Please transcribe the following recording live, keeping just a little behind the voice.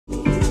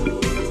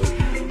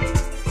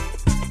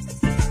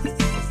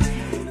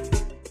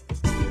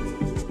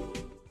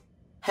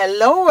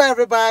Hello,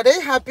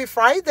 everybody. Happy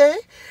Friday.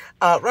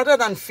 Rather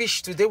than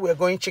fish today, we're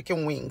going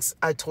chicken wings.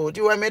 I told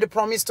you I made a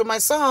promise to my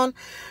son.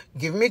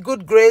 Give me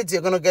good grades,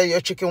 you're going to get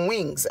your chicken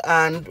wings.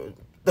 And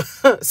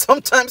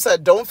sometimes I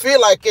don't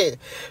feel like it.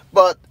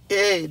 But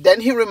hey,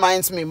 then he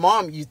reminds me,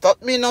 Mom, you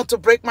taught me not to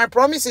break my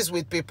promises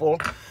with people.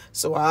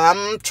 So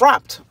I'm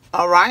trapped.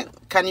 All right.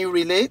 Can you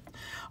relate?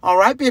 All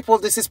right, people,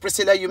 this is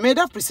Priscilla. You made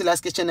up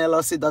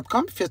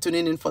Priscilla'sKitchenLLC.com. If you're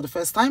tuning in for the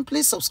first time,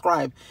 please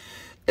subscribe.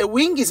 A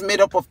wing is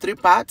made up of three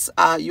parts.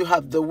 You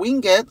have the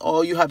winglet,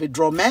 or you have a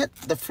drumette,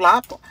 the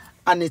flap,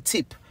 and a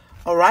tip.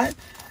 All right?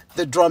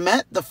 The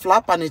drumette, the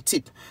flap, and a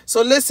tip.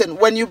 So listen,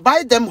 when you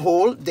buy them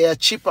whole, they are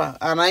cheaper.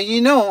 And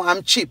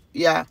I'm cheap.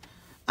 Yeah.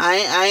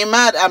 I'm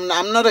mad.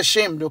 I'm not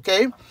ashamed,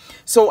 okay?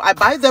 So I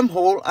buy them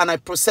whole and I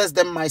process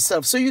them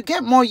myself. So you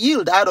get more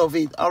yield out of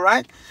it, all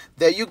right?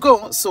 There you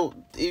go. So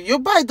if you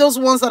buy those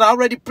ones that are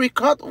already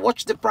pre-cut,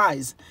 watch the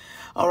price.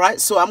 All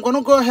right, so I'm going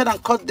to go ahead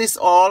and cut this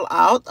all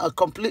out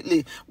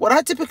completely. What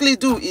I typically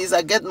do is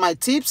I get my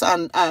tips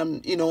and,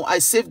 I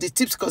save the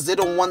tips because they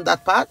don't want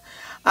that part.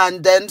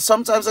 And then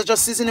sometimes I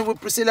just season it with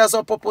Priscilla's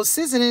all-purpose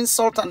seasoning,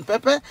 salt and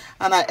pepper,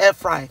 and I air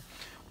fry.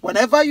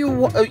 Whenever you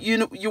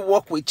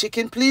work with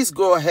chicken, please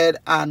go ahead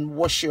and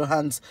wash your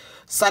hands.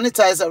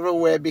 Sanitize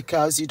everywhere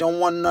because you don't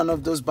want none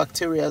of those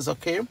bacteria,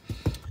 okay?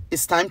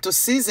 It's time to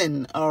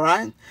season, all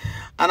right?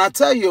 And I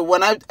tell you,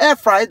 when I air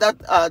fry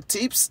that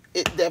tips,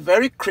 they're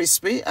very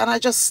crispy, and I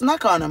just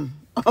snack on them,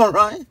 all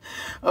right?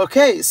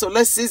 Okay, so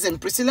let's season.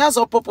 Priscilla's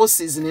all-purpose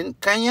seasoning,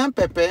 cayenne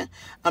pepper,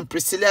 and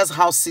Priscilla's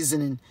house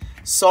seasoning.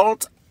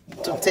 Salt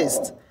to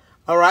taste,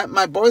 all right?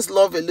 My boys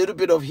love a little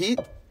bit of heat.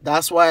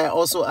 That's why I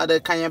also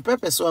added cayenne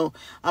pepper. So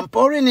I'm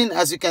pouring in,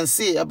 as you can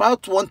see,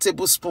 about 1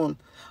 tablespoon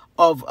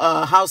of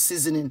house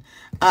seasoning.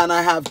 And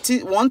I have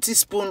 1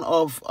 teaspoon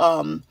of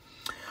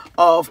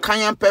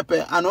cayenne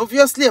pepper, and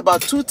obviously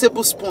about 2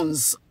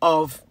 tablespoons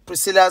of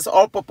Priscilla's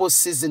all-purpose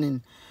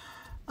seasoning.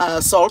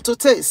 Salt to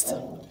taste.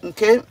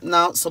 Okay,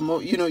 now some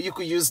more, you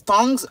could use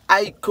tongs.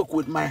 I cook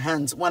with my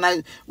hands. When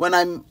I'm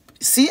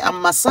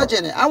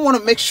massaging it. I want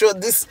to make sure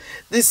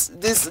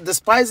the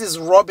spice is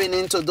rubbing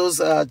into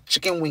those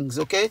chicken wings.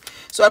 Okay,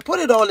 so I put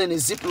it all in a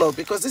Ziploc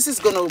because this is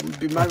going to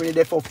be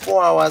marinated for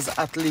 4 hours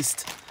at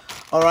least.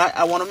 All right,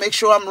 I want to make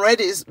sure I'm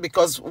ready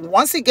because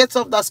once he gets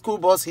off that school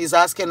bus, he's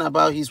asking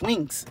about his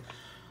wings,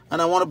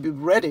 and I want to be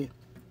ready.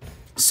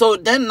 So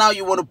then now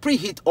you want to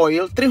preheat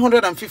oil.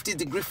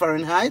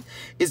 350°F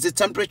is the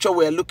temperature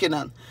we're looking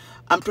at.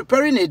 I'm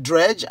preparing a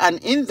dredge,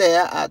 and in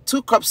there are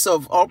 2 cups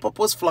of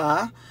all-purpose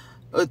flour,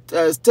 a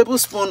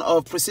tablespoon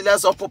of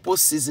Priscilla's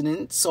all-purpose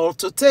seasoning, salt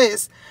to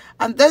taste,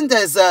 and then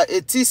there's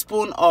a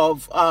teaspoon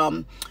of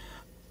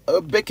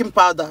baking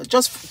powder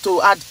just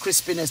to add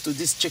crispiness to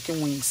these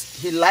chicken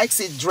wings. He likes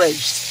it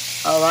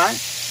dredged. All right,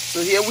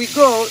 so here we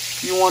go.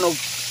 You want to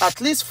at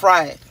least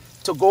fry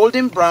to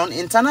golden brown,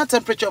 internal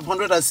temperature of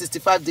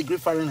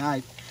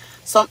 165°F.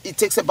 It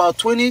takes about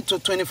 20 to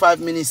 25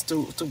 minutes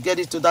to get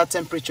it to that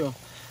temperature.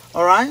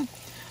 All right,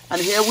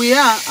 and here we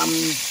are. I'm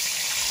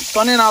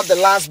turning out the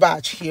last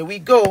batch. Here we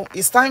go.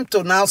 It's time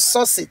to now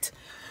sauce it.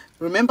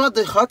 Remember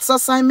the hot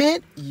sauce I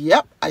made?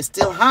 Yep, I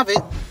still have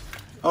it.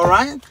 All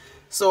right,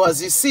 so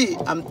as you see,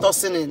 I'm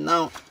tossing it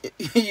now.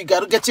 You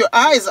got to get your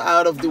eyes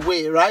out of the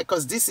way, right?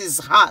 Because this is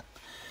hot.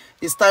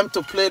 It's time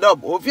to plate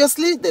up.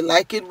 Obviously, they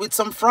like it with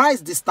some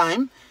fries this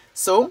time.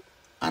 So,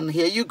 and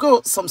here you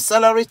go, some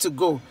celery to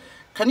go.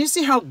 Can you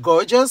see how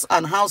gorgeous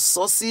and how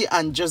saucy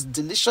and just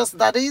delicious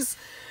that is?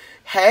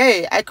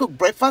 Hey, I cook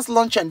breakfast,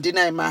 lunch, and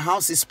dinner in my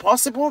house. It's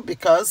possible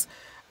because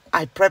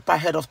I prep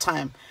ahead of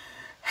time.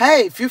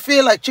 Hey, if you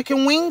feel like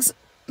chicken wings,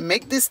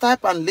 make this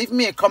type and leave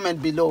me a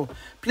comment below.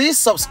 Please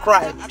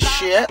subscribe,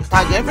 share,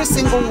 tag every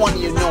single one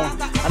you know.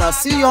 And I'll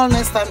see you all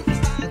next time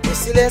in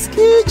Priscilla's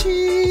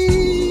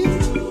Kitchen.